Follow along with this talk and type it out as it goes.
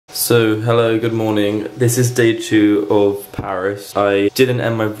So, hello, good morning. This is day 2 of Paris. I didn't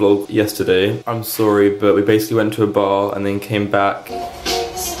end my vlog yesterday. I'm sorry, but we basically went to a bar and then came back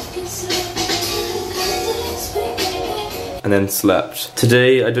and then slept.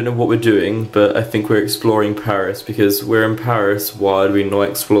 Today, I don't know what we're doing, but I think we're exploring Paris because we're in Paris. Why do we not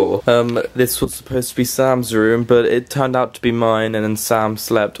explore? This was supposed to be Sam's room, but it turned out to be mine, and then Sam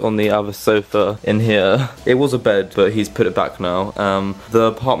slept on the other sofa in here. It was a bed, but he's put it back now. The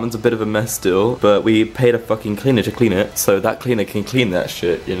apartment's a bit of a mess still, but we paid a fucking cleaner to clean it, so that cleaner can clean that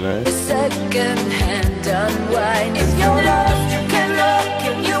shit, you know? Second-hand unwind. If you're lost, you can look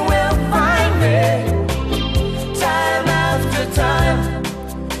and you will find me. Time after time.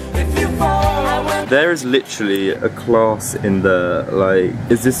 If you fall, I will. There is literally a class in there. Like,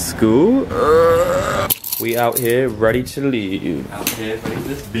 is this school? We out here ready to leave. Out here ready for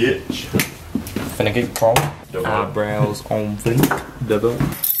this bitch. Finna get prom. Eyebrows on fleek. Double.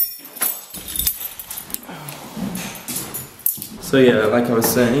 So yeah, like I was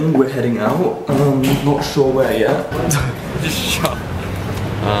saying, we're heading out. Not sure where yet. Just shut.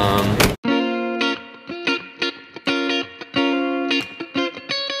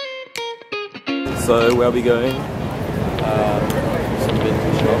 So where are we going? Some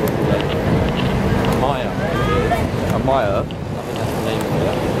vintage shop. Maya. A Maya. I think that's the name of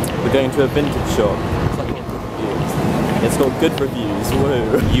it. We're going to a vintage shop. It's like good reviews. It's got good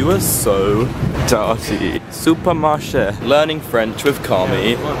reviews. Woo. You are so dirty. Supermarché. Learning French with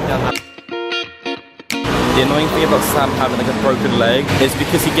Kami. The annoying thing about Sam having like a broken leg is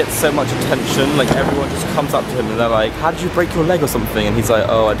because he gets so much attention, like everyone just comes up to him and they're like, how did you break your leg or something? And he's like,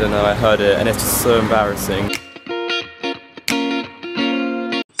 oh, I don't know, I heard it, and it's just so embarrassing.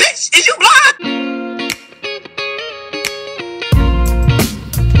 Bitch, is you blind?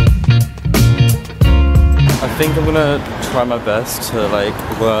 I think I'm gonna try my best to like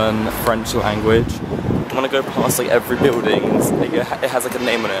learn French language. I'm gonna go past like every building, like, it has like a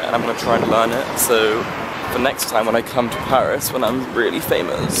name on it, and I'm gonna try and learn it, so for next time when I come to Paris, when I'm really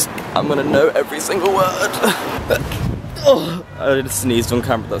famous, I'm gonna know every single word. Oh, I just sneezed on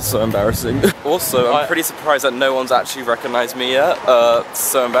camera, that's so embarrassing. Also, I'm pretty surprised that no one's actually recognized me yet.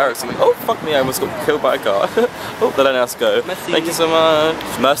 So embarrassing. Like, oh, fuck me, I almost got killed by a car. Oh, they let us go. Merci. Thank you so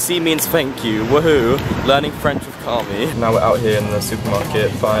much. Merci means thank you, woohoo. Learning French with Kami. Now we're out here in the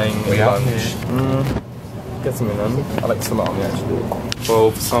supermarket buying lunch. Get something then. I like salami actually. Well,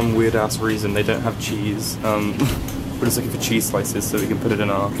 for some weird ass reason they don't have cheese. We're just looking for cheese slices so we can put it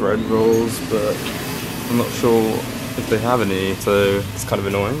in our bread rolls, but I'm not sure if they have any, so it's kind of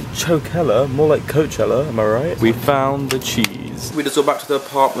annoying. Chokella, more like Coachella, am I right? We found the cheese. We just got back to the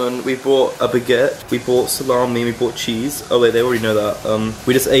apartment, we bought a baguette, we bought salami, we bought cheese. Oh wait, they already know that.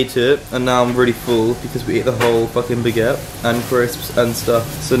 We just ate it, and now I'm really full because we ate the whole fucking baguette and crisps and stuff.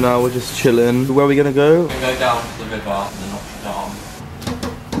 So now we're just chilling. Where are we gonna go? We're going to go down to the river and Notre Dame.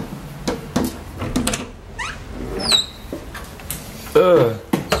 Ugh.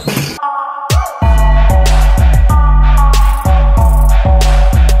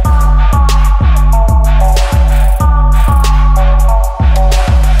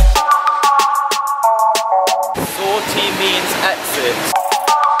 Means exit.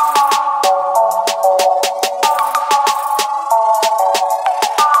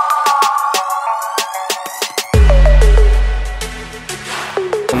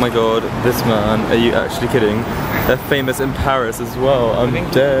 Oh my god, this man, are you actually kidding? They're famous in Paris as well, I'm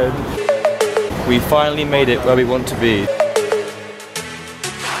dead. We finally made it where we want to be.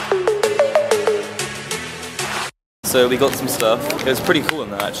 So we got some stuff. It was pretty cool in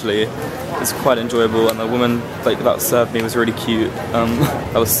there actually. It's quite enjoyable, and the woman like that served me was really cute.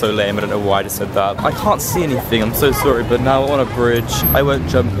 That was so lame, I don't know why I just said that. I can't see anything, I'm so sorry, but now on a bridge. I won't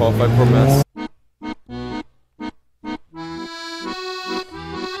jump off, I promise.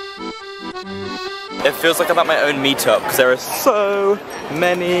 It feels like I'm at my own meetup because there are so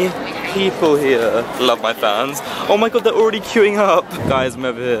many people here. Love my fans. Oh my god, they're already queuing up. Guys, I'm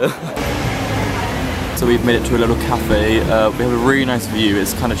over here. So we've made it to a little cafe. We have a really nice view,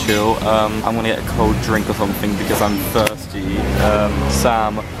 it's kind of chill. I'm gonna get a cold drink or something because I'm thirsty.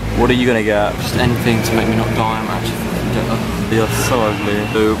 Sam, what are you gonna get? Just anything to make me not die, I'm actually fucking dead. You're so ugly.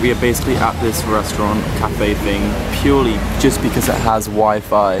 So we are basically at this restaurant, cafe thing, purely just because it has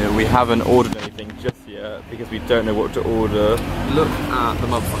Wi-Fi. We haven't ordered anything just yet because we don't know what to order. Look at the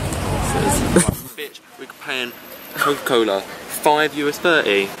motherfucking prices. Bitch, we're paying Coca-Cola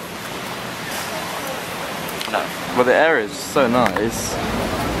 €5.30. No. Well, the area is so nice.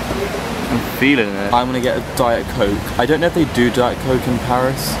 I'm feeling it. I'm gonna get a Diet Coke. I don't know if they do Diet Coke in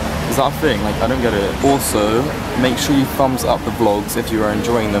Paris. Is that a thing? Like, I don't get it. Also, make sure you thumbs up the vlogs if you are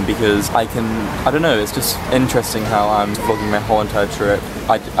enjoying them, because I don't know, it's just interesting how I'm vlogging my whole entire trip.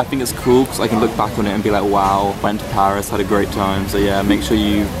 I think it's cool because I can look back on it and be like, wow, went to Paris, had a great time. So yeah, make sure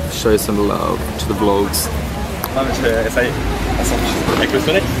you show some love to the vlogs. Take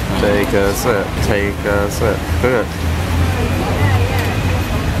a sip. Take a sip. Good.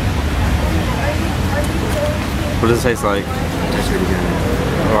 What does it taste like? It tastes really good.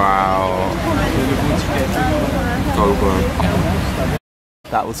 Wow. Oh, God.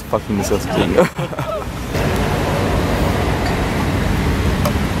 That was fucking disgusting.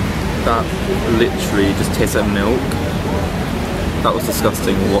 That literally just tastes like milk. That was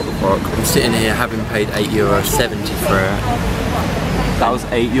disgusting. What the fuck? I'm sitting here having paid €8.70 for it. That was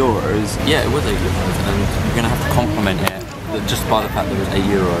 €8? Yeah, it was €8, and you're gonna have to compliment it just by the fact that it was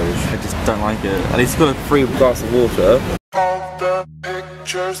 €8. I just don't like it. At least got a free glass of water. All the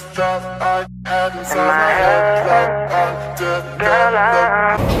pictures that I had inside my head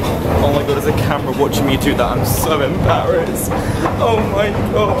Oh my god, there's a camera watching me do that. I'm so embarrassed. Oh my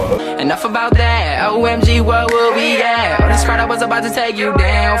god. Enough about that. OMG, what will we at? Oh, this crowd, I was about to take you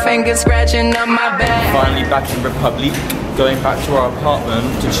down. Fingers scratching up my back. Finally back in Republic, going back to our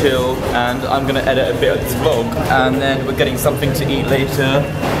apartment to chill, and I'm gonna edit a bit of this vlog, and then we're getting something to eat later,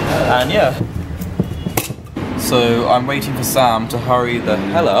 and yeah. So I'm waiting for Sam to hurry the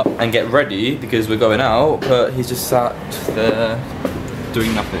hell up and get ready because we're going out, but he's just sat there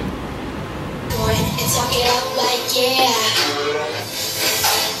doing nothing.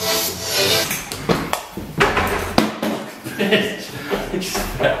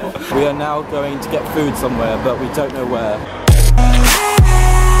 We are now going to get food somewhere, but we don't know where.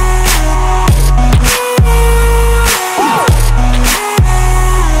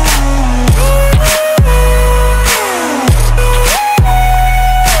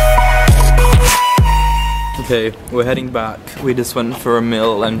 Okay, we're heading back. We just went for a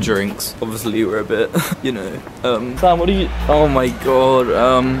meal and drinks. Obviously we're a bit, you know. Sam, what are you? Oh my god.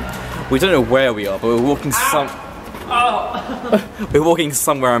 We don't know where we are, but we're walking we're walking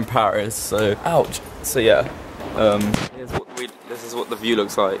somewhere in Paris, so ouch. So yeah. This is what the view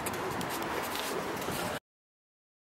looks like.